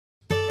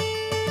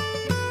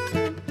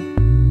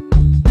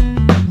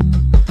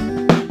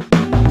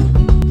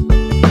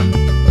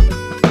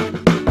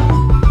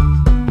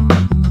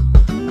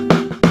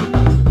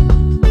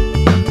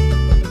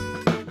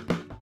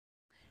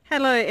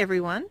Hello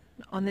everyone.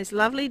 On this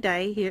lovely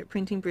day here at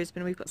Printing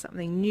Brisbane, we've got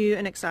something new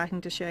and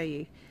exciting to show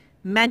you.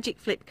 Magic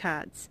flip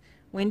cards.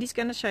 Wendy's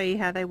going to show you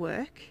how they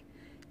work.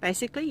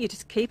 Basically, you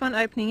just keep on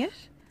opening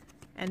it,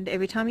 and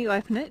every time you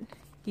open it,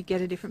 you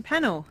get a different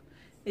panel.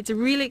 It's a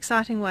really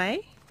exciting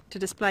way to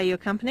display your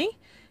company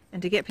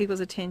and to get people's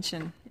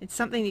attention. It's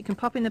something you can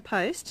pop in the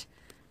post,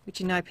 which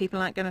you know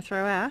people aren't going to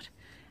throw out.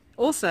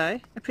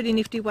 Also, a pretty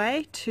nifty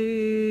way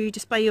to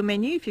display your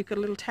menu if you've got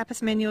a little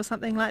tapas menu or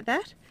something like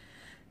that.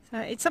 So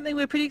it's something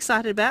we're pretty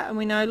excited about and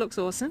we know looks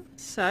awesome.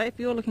 So if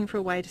you're looking for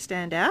a way to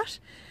stand out,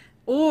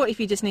 or if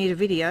you just need a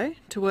video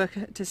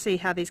to see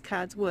how these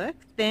cards work,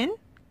 then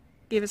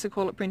give us a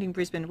call at Printing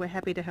Brisbane. We're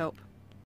happy to help.